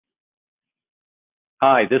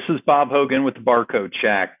Hi, this is Bob Hogan with the Barcode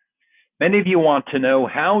Shack. Many of you want to know,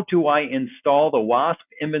 how do I install the Wasp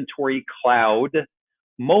Inventory Cloud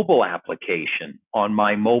mobile application on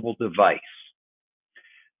my mobile device?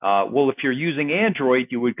 Well, if you're using Android,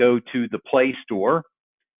 you would go to the Play Store,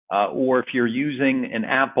 or if you're using an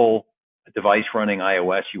Apple device running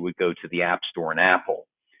iOS, you would go to the App Store in Apple.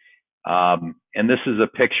 And this is a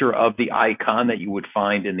picture of the icon that you would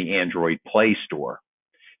find in the Android Play Store.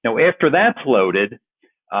 Now, after that's loaded,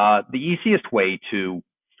 the easiest way to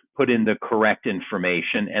put in the correct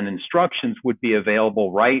information and instructions would be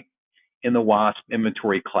available right in the Wasp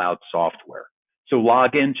Inventory Cloud software. So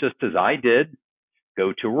log in just as I did,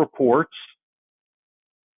 go to Reports,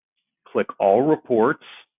 click All Reports,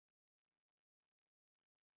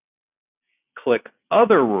 click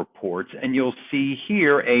Other Reports, and you'll see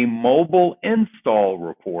here a mobile install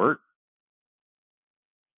report.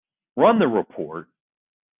 Run the report.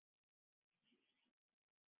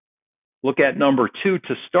 Look at number 2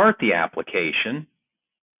 to start the application.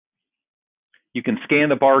 You can scan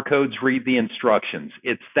the barcodes, read the instructions.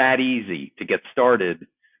 It's that easy to get started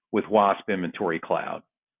with Wasp Inventory Cloud.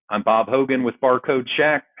 I'm Bob Hogan with Barcode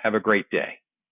Shack. Have a great day.